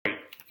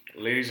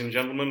ladies and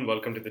gentlemen,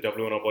 welcome to the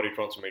WNR Body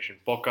Transformation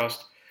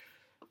Podcast.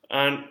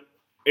 And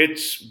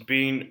it's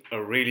been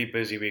a really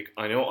busy week.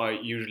 I know I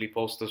usually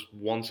post this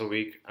once a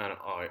week, and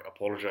I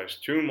apologize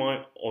to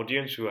my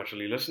audience who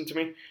actually listen to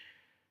me.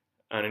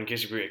 And in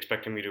case if you're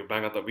expecting me to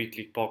bang out the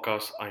weekly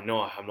podcast, I know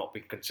I have not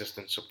been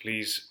consistent, so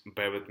please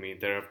bear with me.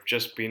 There have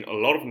just been a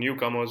lot of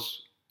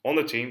newcomers on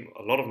the team,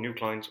 a lot of new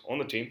clients on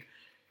the team.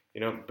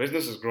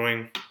 Business is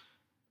growing.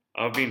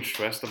 I've been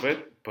stressed a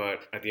bit, but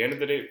at the end of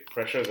the day,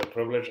 pressure is a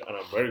privilege, and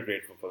I'm very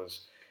grateful for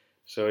this.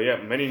 So yeah,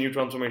 many new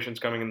transformations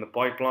coming in the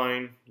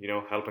pipeline,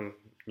 helping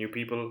new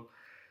people.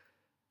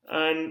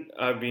 And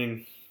I've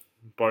been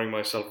boring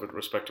myself with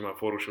respect to my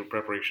photo shoot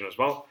preparation as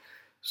well.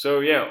 So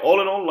yeah, all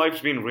in all,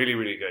 life's been really,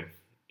 really good.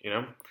 You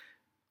know,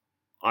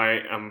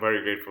 I am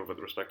very grateful with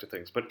respect to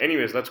things. But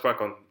anyways, let's crack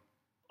on.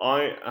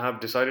 I have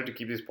decided to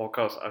keep these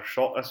podcasts as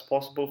short as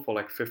possible for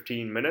like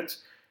 15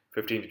 minutes,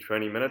 15 to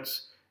 20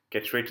 minutes.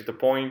 Get straight to the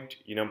point,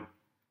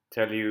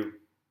 tell you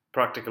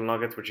practical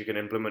nuggets which you can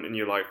implement in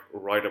your life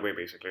right away,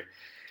 basically.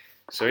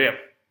 So yeah,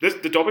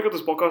 the topic of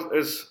this podcast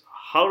is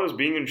how does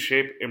being in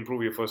shape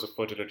improve your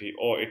fertility,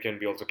 or it can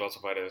be also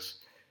classified as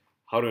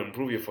how to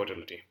improve your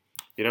fertility.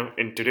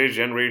 In today's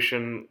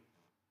generation,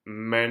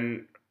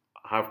 men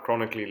have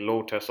chronically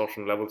low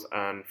testosterone levels,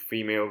 and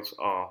females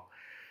are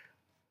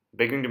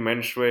beginning to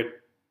menstruate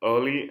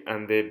early,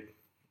 and they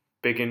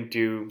begin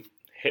to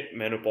hit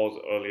menopause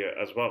earlier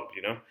as well.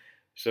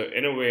 So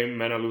in a way,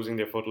 men are losing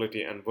their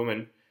fertility and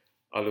women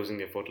are losing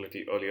their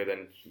fertility earlier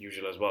than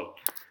usual as well.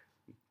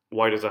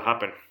 Why does that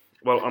happen?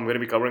 Well, I'm going to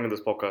be covering in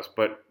this podcast,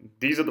 but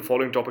these are the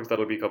following topics that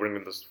I'll be covering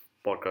in this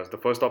podcast. The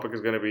first topic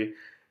is going to be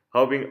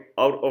how being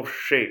out of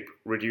shape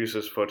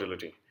reduces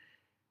fertility.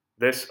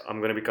 This I'm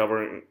going to be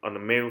covering under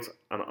males,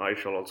 and I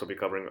shall also be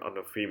covering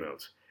under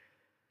females.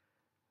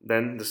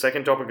 Then the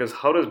second topic is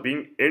how does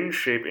being in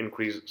shape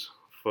increase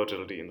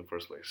fertility in the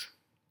first place.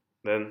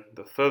 Then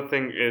the third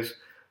thing is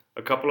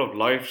a couple of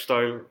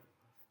lifestyle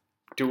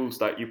tools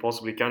that you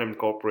possibly can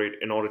incorporate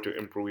in order to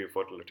improve your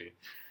fertility.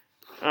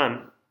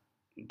 And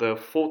the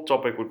fourth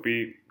topic would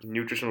be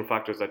nutritional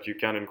factors that you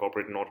can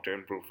incorporate in order to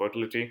improve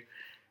fertility.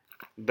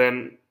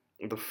 Then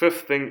the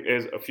fifth thing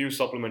is a few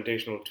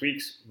supplementational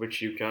tweaks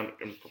which you can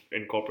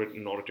incorporate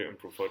in order to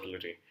improve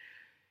fertility.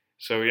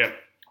 So yeah,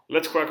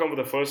 let's crack on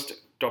with the first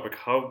topic,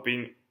 how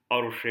being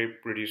out of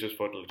shape reduces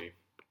fertility.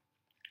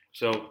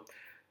 So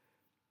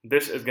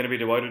this is going to be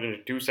divided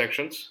into two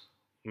sections,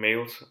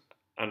 males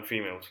and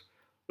females.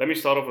 Let me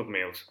start off with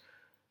males.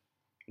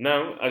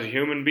 Now, as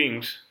human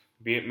beings,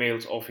 be it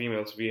males or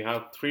females, we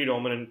have three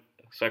dominant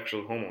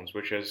sexual hormones,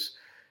 which is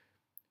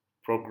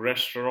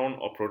progesterone.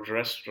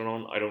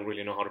 I don't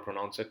really know how to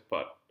pronounce it,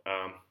 but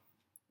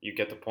you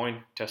get the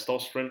point.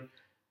 Testosterone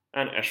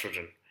and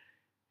estrogen.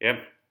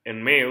 Yep.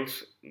 In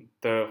males,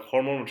 the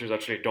hormone which is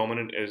actually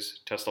dominant is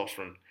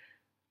testosterone.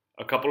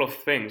 A couple of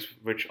things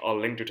which are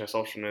linked to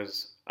testosterone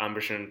is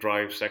ambition,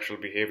 drive, sexual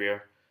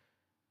behavior,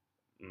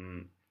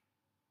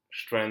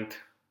 strength,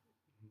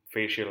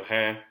 facial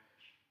hair,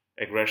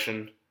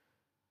 aggression,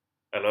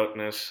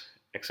 alertness,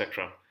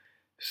 etc.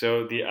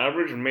 So the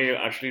average male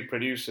actually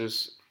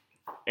produces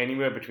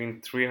anywhere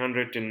between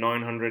 300 to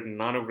 900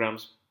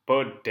 nanograms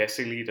per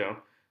deciliter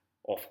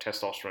of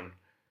testosterone,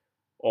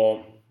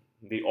 or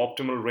the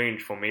optimal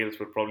range for males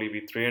would probably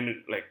be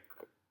 1000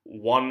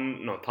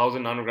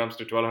 nanograms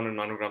to 1200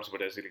 nanograms per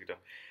deciliter.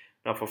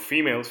 Now for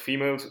females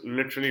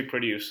literally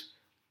produce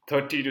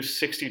 30 to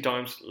 60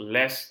 times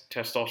less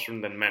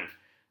testosterone than men.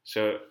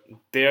 So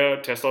their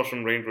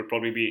testosterone range would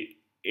probably be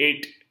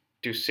 8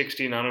 to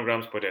 60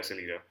 nanograms per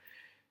deciliter,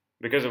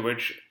 because of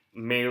which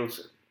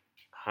males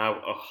have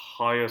a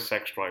higher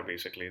sex drive,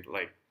 basically.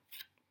 Like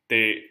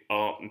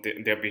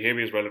their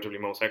behavior is relatively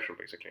more sexual,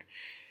 basically.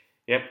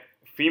 Yep.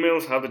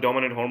 Females have the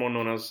dominant hormone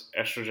known as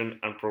estrogen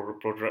and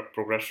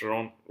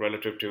progesterone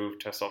relative to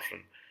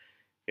testosterone.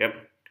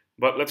 Yep.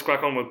 But let's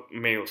crack on with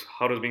males.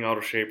 How does being out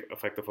of shape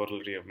affect the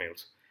fertility of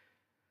males?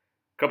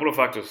 Couple of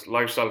factors,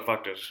 lifestyle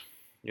factors.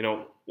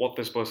 What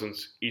this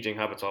person's eating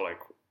habits are like.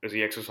 Is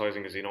he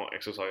exercising? Is he not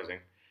exercising?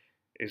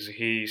 Is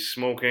he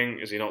smoking?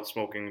 Is he not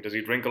smoking? Does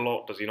he drink a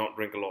lot? Does he not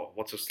drink a lot?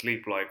 What's his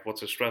sleep like?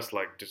 What's his stress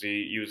like? Does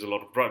he use a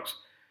lot of drugs?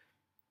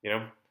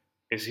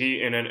 Is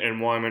he in an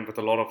environment with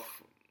a lot of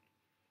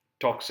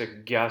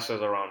toxic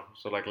gases around?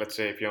 So like, let's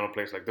say if you're in a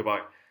place like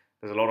Dubai,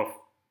 there's a lot of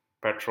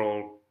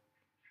petrol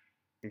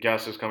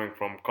gases coming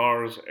from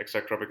cars,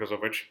 etc., because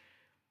of which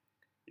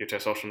your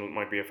testosterone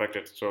might be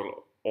affected.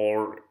 So,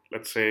 or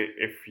let's say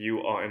if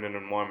you are in an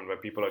environment where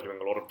people are doing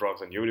a lot of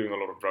drugs and you're doing a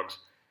lot of drugs,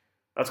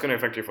 that's going to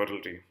affect your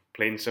fertility,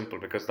 plain simple,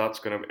 because that's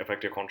going to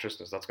affect your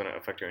consciousness, that's going to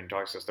affect your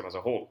entire system as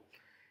a whole.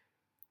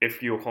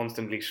 If you're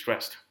constantly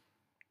stressed,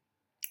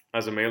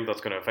 as a male,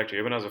 that's going to affect you.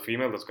 Even as a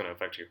female, that's going to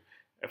affect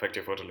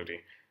your fertility.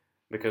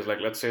 Because like,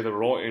 let's say the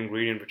raw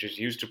ingredient which is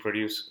used to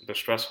produce the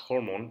stress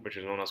hormone, which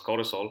is known as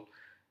cortisol,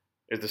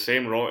 is the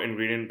same raw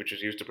ingredient which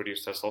is used to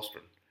produce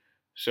testosterone.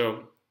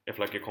 So if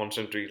like you're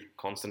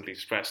constantly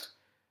stressed,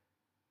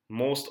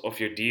 most of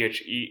your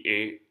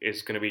DHEA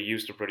is going to be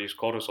used to produce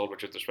cortisol,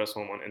 which is the stress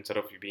hormone, instead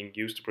of being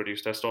used to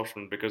produce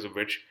testosterone, because of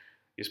which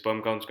your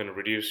sperm count is going to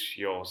reduce,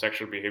 your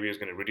sexual behavior is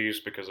going to reduce,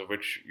 because of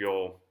which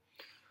your,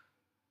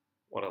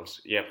 what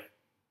else? Yeah,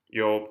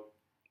 your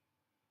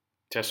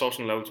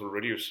testosterone levels will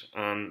reduce,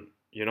 and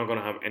you're not going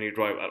to have any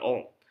drive at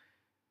all.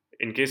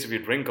 In case if you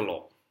drink a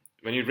lot,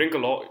 when you drink a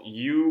lot,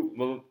 you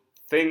will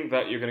think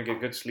that you're going to get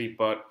good sleep,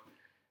 but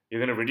you're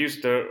going to reduce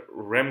the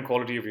REM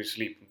quality of your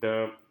sleep,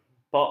 the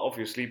part of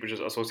your sleep which is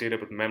associated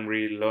with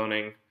memory,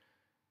 learning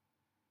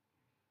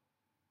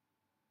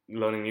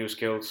new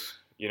skills,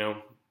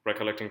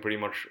 recollecting pretty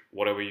much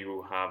whatever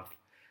you have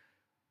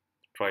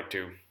tried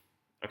to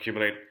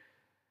accumulate.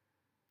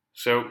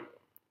 So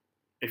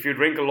if you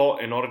drink a lot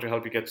in order to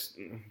help you get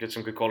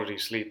some good quality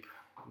sleep,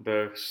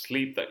 the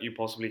sleep that you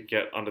possibly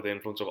get under the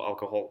influence of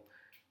alcohol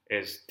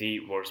is the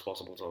worst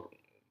possible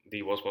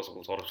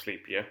sort of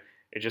sleep. Yeah,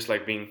 it's just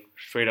like being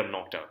straight up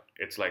knocked out.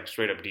 It's like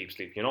straight up deep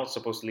sleep. You're not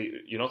supposed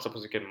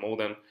to get more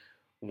than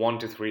 1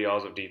 to 3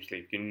 hours of deep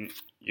sleep.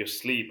 Your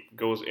sleep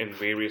goes in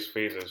various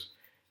phases.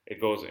 It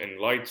goes in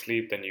light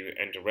sleep, then you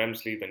enter REM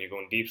sleep, then you go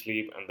in deep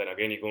sleep, and then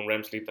again you go in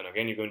REM sleep, then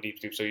again you go in deep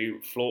sleep. So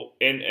you flow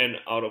in and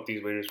out of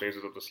these various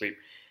phases of the sleep.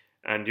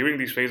 And during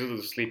these phases of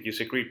the sleep, you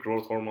secrete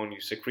growth hormone,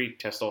 you secrete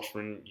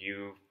testosterone,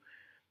 you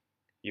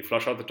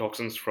flush out the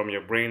toxins from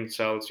your brain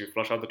cells, you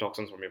flush out the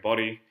toxins from your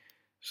body.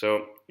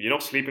 So you're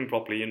not sleeping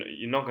properly.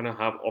 You're not going to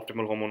have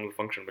optimal hormonal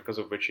function, because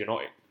of which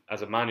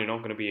as a man, you're not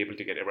going to be able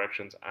to get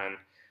erections, and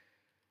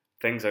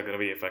things are going to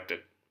be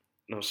affected.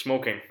 Now,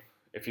 smoking.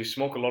 If you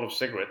smoke a lot of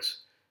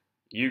cigarettes,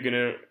 you're going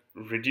to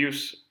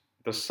reduce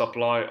the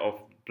supply of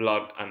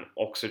blood and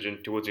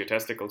oxygen towards your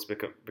testicles,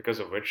 because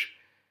of which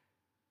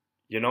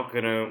you're not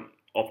going to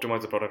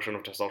optimize the production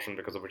of testosterone,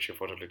 because of which your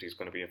fertility is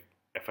going to be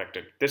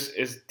affected. This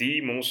is the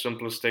most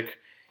simplistic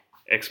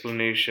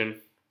explanation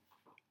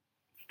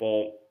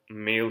for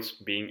males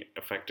being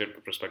affected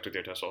with respect to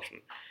their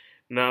testosterone.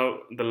 Now,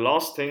 the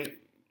last thing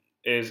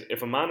is,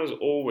 if a man is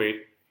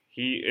overweight,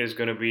 he is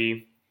going to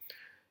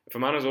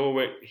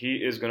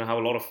have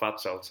a lot of fat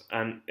cells,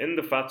 and in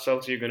the fat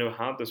cells, you're going to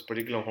have this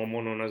particular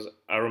hormone known as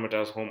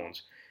aromatase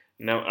hormones.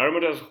 Now,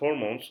 aromatase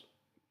hormones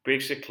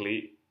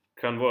basically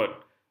convert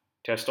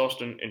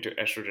testosterone into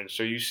estrogen.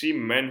 So you see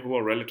men who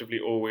are relatively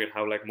overweight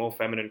have like more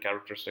feminine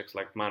characteristics,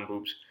 like man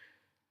boobs.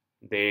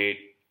 They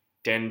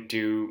tend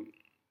to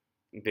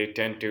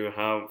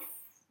have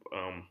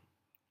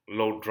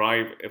low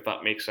drive, if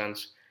that makes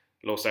sense,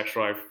 low sex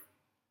drive,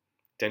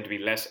 tend to be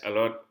less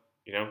alert,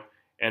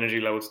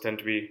 energy levels tend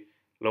to be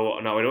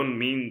lower. Now, I don't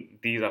mean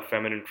these are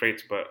feminine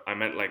traits, but I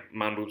meant like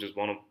man boobs is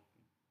one of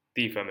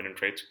the feminine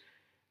traits.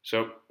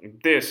 So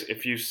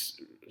if you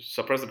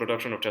suppress the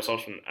production of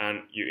testosterone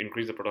and you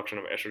increase the production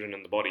of estrogen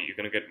in the body, you're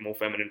going to get more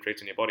feminine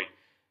traits in your body,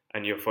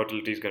 and your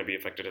fertility is going to be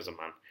affected as a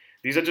man.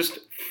 These are just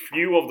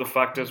few of the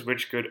factors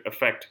which could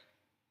affect,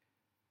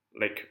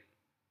 which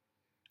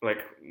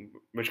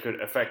could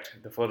affect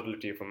the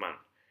fertility of a man.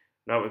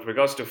 Now, with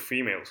regards to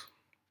females,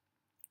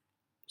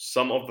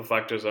 some of the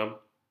factors are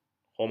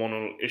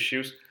hormonal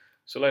issues.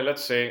 So,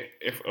 let's say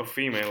if a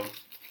female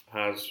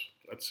has,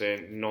 let's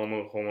say,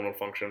 normal hormonal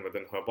function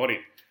within her body,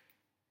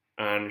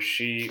 and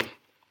she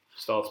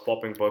starts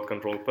popping birth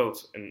control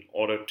pills in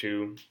order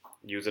to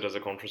use it as a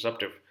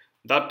contraceptive,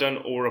 that done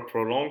over a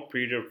prolonged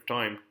period of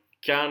time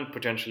can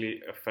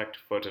potentially affect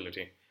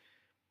fertility.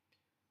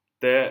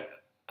 There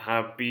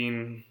have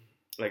been,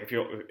 if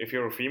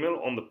you're a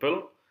female on the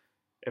pill,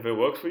 if it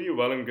works for you,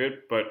 well and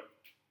good, but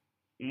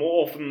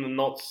more often than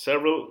not,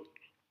 several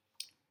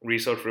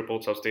research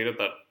reports have stated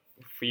that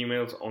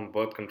females on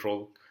birth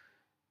control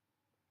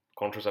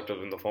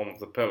contraceptives in the form of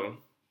the pill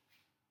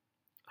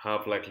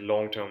have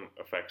long-term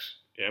effects.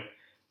 Yeah.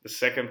 The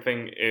second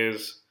thing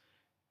is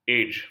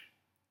age.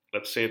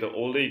 Let's say the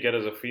older you get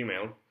as a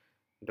female,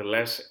 the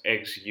less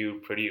eggs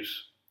you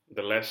produce,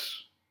 the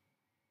less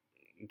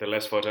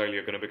fertile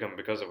you're going to become,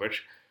 because of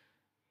which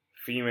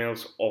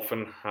females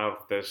often have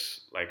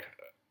this,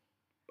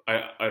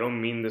 I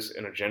don't mean this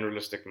in a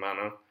generalistic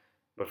manner,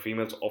 but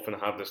females often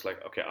have this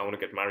okay, I want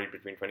to get married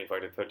between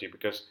 25 to 30,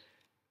 because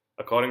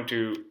according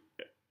to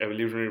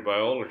evolutionary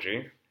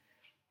biology,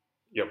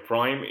 your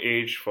prime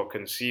age for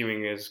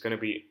conceiving is going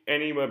to be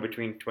anywhere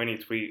between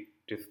 23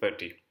 to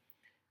 30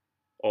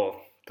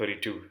 or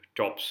 32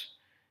 tops.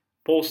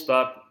 Post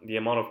that, the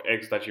amount of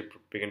eggs that you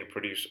begin to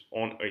produce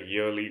on a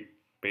yearly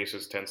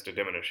basis tends to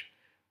diminish,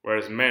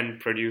 whereas men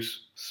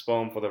produce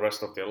sperm for the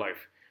rest of their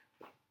life.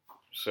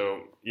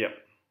 So, yeah.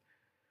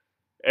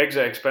 Eggs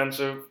are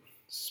expensive,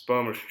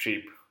 sperm is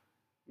cheap,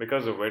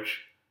 because of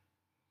which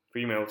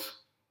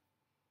females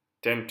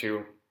tend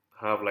to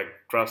have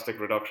drastic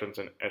reductions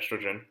in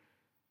estrogen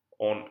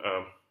on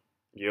a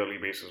yearly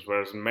basis,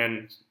 whereas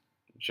men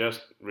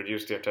just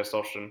reduce their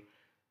testosterone.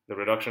 The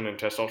reduction in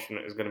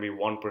testosterone is going to be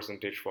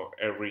 1% for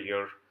every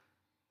year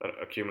that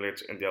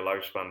accumulates in their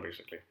lifespan,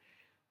 basically.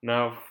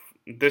 Now,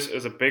 this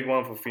is a big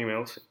one for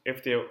females.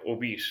 If they're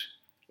obese,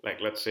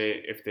 let's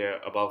say if they're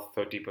above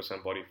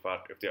 30% body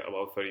fat, if they're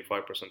above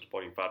 35%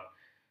 body fat,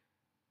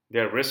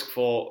 Their risk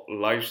for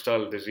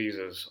lifestyle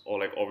diseases or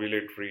like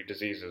ovulatory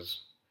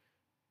diseases,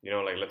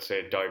 like let's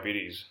say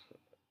diabetes,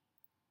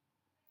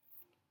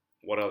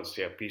 what else?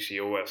 Yeah,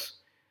 PCOS,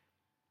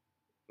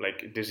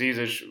 like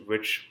diseases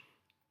which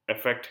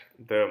affect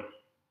the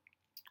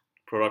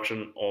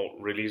production or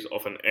release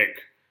of an egg.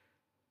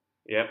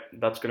 Yeah,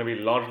 that's going to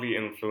be largely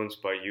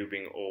influenced by you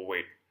being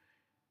overweight.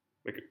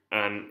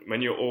 And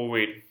when you're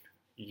overweight,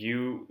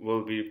 you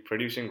will be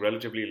producing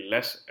relatively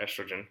less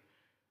estrogen,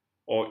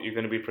 or you're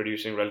going to be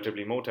producing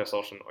relatively more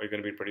testosterone, or you're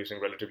going to be producing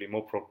relatively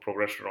more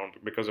progesterone,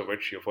 because of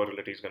which your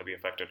fertility is going to be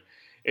affected.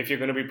 If you're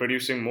going to be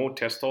producing more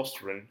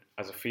testosterone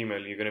as a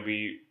female, you're going to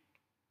be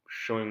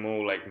showing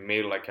more like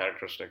male-like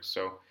characteristics.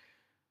 So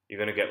you're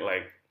going to get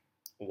like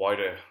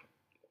wider,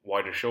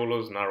 wider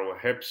shoulders, narrower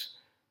hips,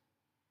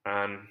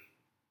 and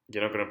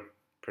you're not going to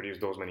produce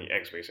those many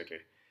eggs, basically.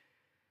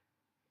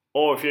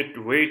 Or if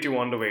you're way too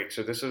underweight.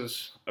 So this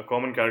is a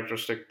common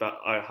characteristic that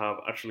I have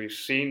actually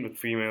seen with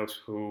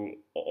females who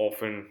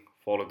often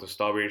follow the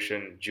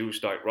starvation juice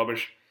diet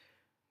rubbish,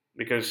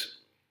 because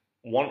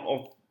one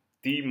of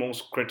the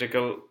most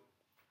critical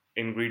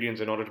ingredients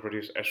in order to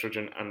produce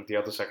estrogen and the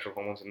other sexual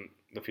hormones in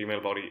the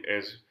female body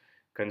is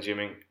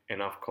consuming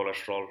enough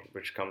cholesterol,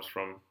 which comes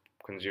from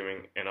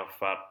consuming enough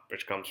fat,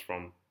 which comes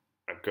from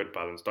a good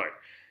balanced diet.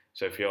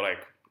 So if you're like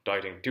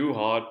dieting too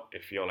hard,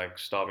 if you're like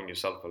starving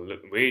yourself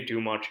way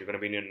too much, you're going to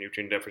be in a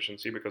nutrient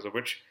deficiency, because of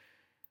which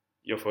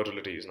your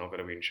fertility is not going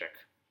to be in check.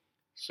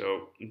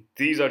 So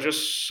these are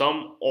just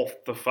some of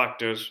the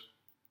factors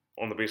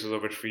on the basis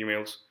of which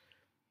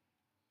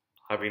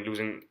have been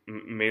losing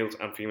males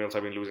and females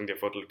have been losing their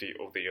fertility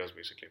over the years,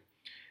 basically.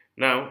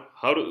 Now,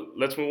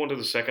 let's move on to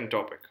the second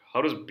topic.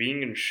 How does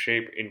being in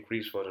shape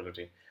increase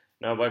fertility?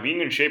 Now, by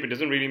being in shape, it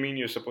doesn't really mean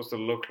you're supposed to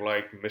look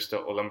like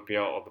Mr.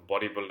 Olympia or the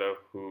bodybuilder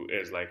who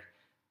is like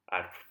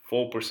at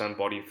 4%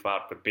 body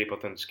fat with paper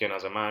thin skin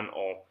as a man,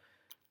 or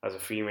as a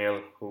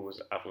female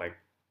who's at like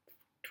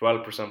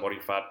 12% body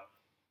fat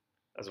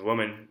as a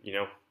woman,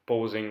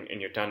 posing in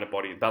your tender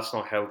body. That's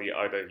not healthy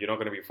either. You're not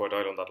going to be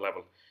fertile on that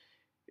level.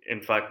 In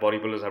fact,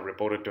 bodybuilders have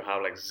reported to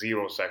have like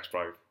zero sex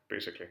drive,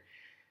 basically.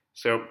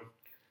 So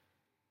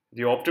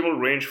the optimal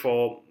range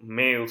for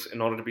males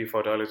in order to be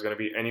fertile is going to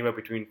be anywhere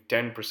between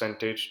 10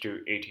 percentage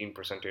to 18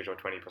 percentage or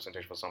 20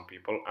 percentage for some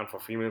people. And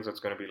for females, it's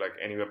going to be like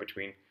anywhere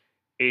between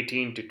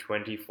 18 to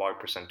 25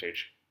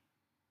 percentage.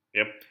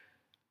 Yep.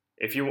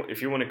 If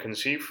you want to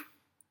conceive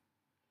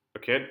a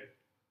kid,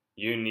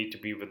 you need to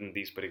be within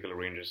these particular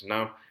ranges.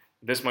 Now,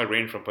 this might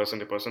range from person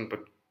to person,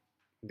 but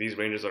these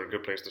ranges are a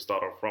good place to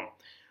start off from.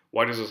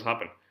 Why does this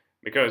happen?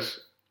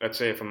 Because let's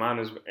say if a man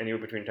is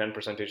anywhere between 10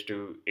 percentage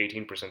to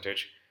 18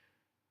 percentage,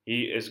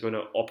 he is going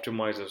to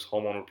optimize his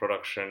hormonal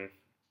production,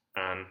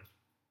 and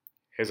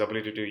his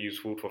ability to use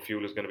food for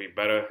fuel is going to be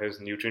better. His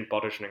nutrient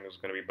partitioning is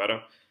going to be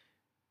better.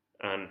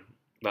 And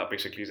that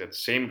basically is it.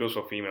 Same goes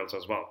for females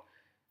as well.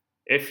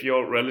 If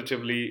you're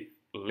relatively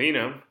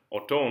leaner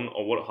or toned,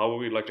 or however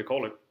we like to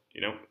call it,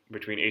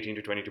 between 18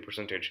 to 22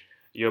 percentage,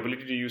 your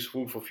ability to use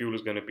food for fuel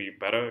is going to be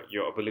better.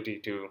 Your ability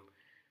to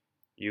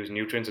use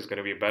nutrients is going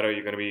to be better.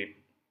 You're going to be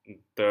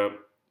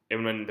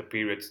even when the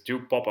periods do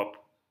pop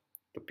up,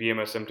 the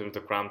PMS symptoms, the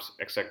cramps,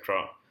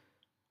 etc.,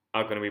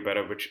 are going to be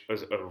better, which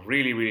is a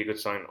really, really good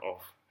sign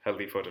of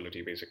healthy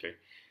fertility, basically.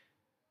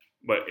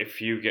 But if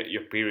you get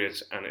your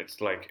periods and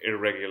it's like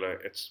irregular,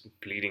 it's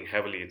bleeding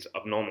heavily, it's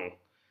abnormal,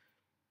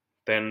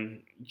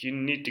 then you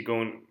need to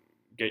go and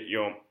get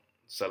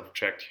yourself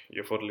checked,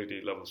 your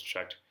fertility levels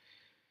checked.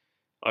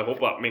 I hope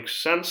that makes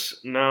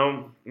sense.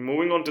 Now,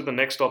 moving on to the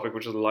next topic,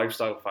 which is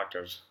lifestyle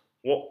factors.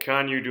 What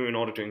can you do in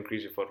order to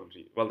increase your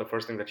fertility? Well, the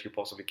first thing that you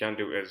possibly can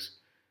do is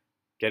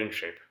get in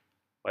shape.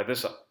 By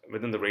this,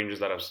 within the ranges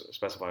that I've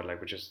specified,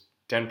 like which is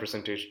 10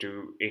 percentage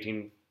to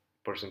 18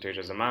 percentage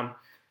as a man,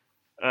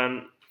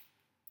 and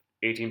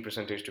 18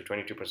 percentage to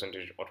 22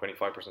 percentage or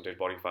 25 percentage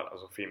body fat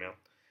as a female.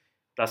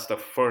 That's the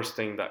first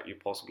thing that you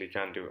possibly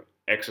can do.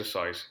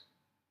 Exercise.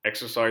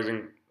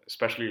 Exercising,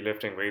 especially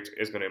lifting weights,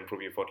 is going to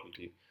improve your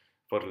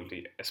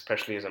fertility,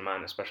 especially as a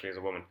man, especially as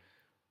a woman.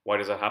 Why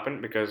does that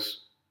happen?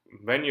 Because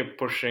when you're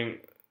pushing,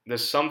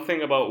 there's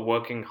something about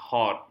working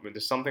hard.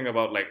 There's something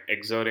about like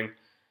exerting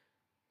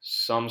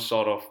some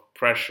sort of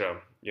pressure,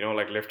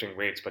 like lifting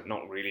weights, but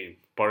not really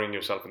burying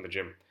yourself in the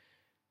gym,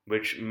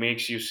 which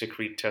makes you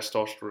secrete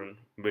testosterone,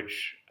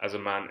 which as a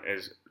man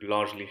is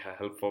largely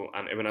helpful,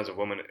 and even as a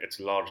woman, it's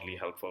largely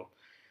helpful.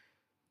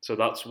 So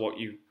that's what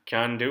you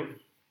can do.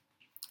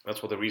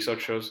 That's what the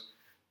research shows.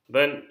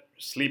 Then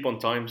sleep on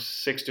time,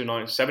 7 to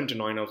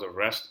 9 hours of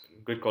rest,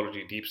 good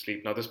quality deep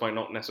sleep. Now, this might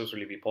not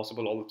necessarily be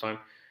possible all the time,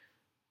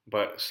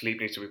 but sleep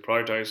needs to be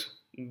prioritized.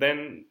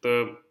 Then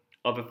the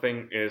other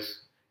thing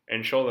is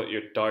ensure that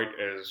your diet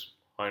is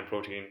high in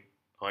protein,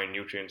 high in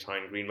nutrients, high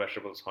in green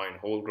vegetables, high in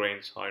whole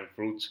grains, high in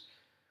fruits,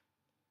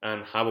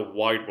 and have a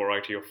wide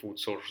variety of food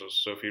sources.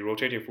 So if you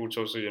rotate your food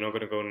sources, you're not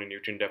going to go into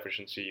nutrient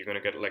deficiency. You're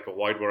going to get like a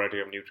wide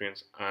variety of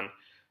nutrients, and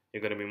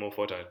you're going to be more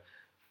fertile.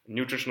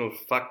 Nutritional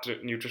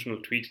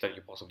tweaks that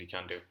you possibly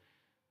can do.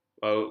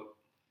 Well,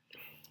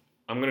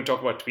 I'm going to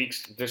talk about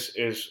tweaks. This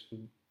is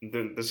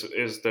this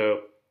is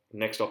the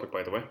next topic,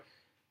 by the way.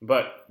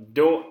 But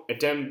don't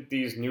attempt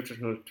these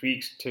nutritional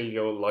tweaks till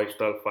your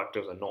lifestyle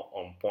factors are not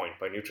on point.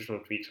 By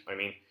nutritional tweaks, I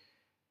mean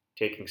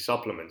taking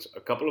supplements.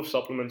 A couple of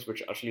supplements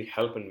which actually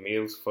help in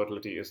males'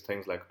 fertility is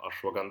things like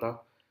ashwagandha,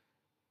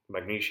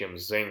 magnesium,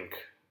 zinc,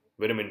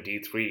 vitamin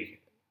D3,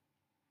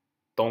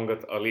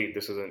 tongat ali.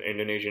 This is an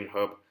Indonesian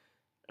herb,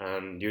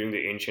 and during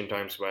the ancient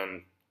times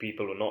when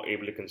people were not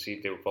able to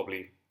conceive, they were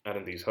probably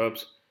adding these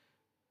herbs.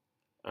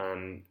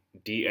 And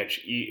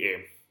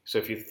DHEA. So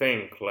if you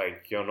think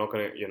like you're not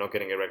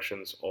getting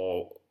erections,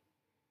 or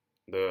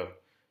the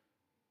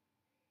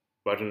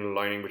vaginal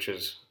lining, which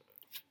is,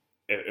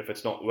 if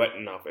it's not wet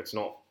enough, it's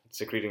not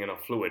secreting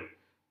enough fluid,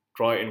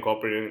 try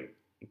incorporating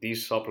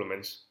these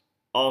supplements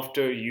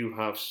after you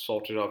have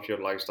sorted out your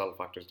lifestyle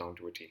factors down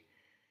to a T.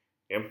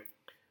 Yeah.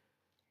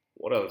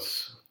 What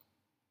else?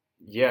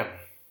 Yeah,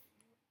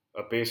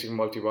 a basic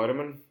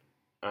multivitamin,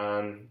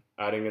 and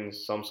adding in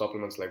some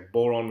supplements like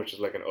boron, which is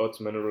like an earth's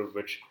mineral,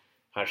 which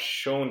has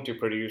shown to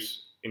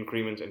produce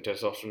increments in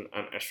testosterone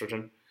and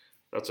estrogen.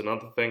 That's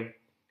another thing.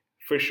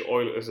 Fish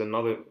oil is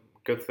another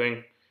good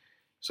thing.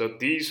 So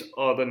these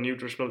are the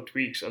nutritional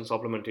tweaks and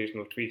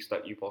supplementational tweaks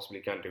that you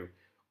possibly can do.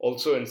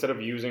 Also, instead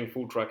of using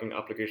food tracking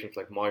applications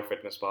like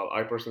MyFitnessPal,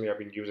 I personally have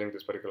been using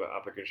this particular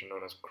application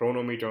known as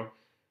Chronometer,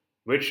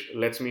 which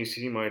lets me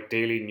see my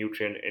daily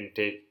nutrient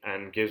intake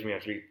and gives me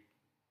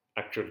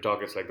actual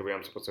targets, like the way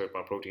I'm supposed to hit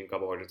my protein,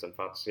 carbohydrates, and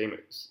fats. Same,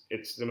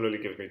 it similarly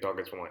gives me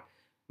targets for my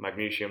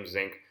magnesium,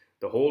 zinc.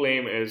 The whole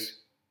aim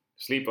is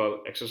sleep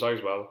well,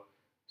 exercise well,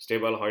 stay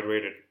well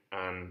hydrated,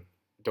 and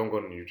don't go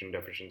into nutrient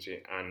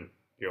deficiency, and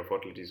your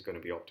fertility is going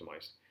to be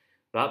optimized.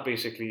 That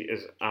basically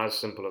is as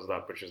simple as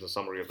that, which is the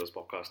summary of this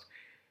podcast.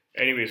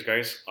 Anyways,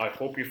 guys, I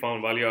hope you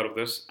found value out of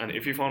this. And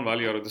if you found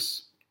value out of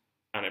this,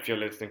 and if you're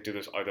listening to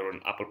this either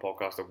on Apple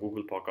Podcast or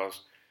Google Podcast,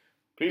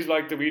 please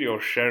like the video,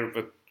 share it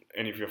with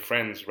any of your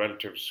friends,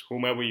 relatives,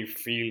 whomever you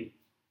feel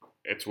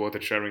it's worth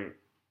it sharing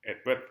it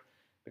with,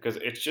 because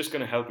it's just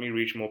going to help me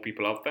reach more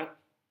people out there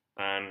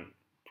and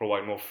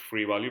provide more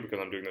free value, because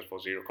I'm doing this for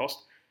zero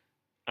cost.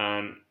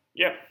 And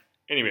yeah,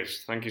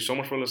 anyways, thank you so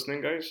much for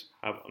listening, guys.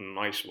 Have a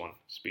nice one.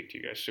 Speak to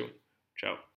you guys soon. Ciao.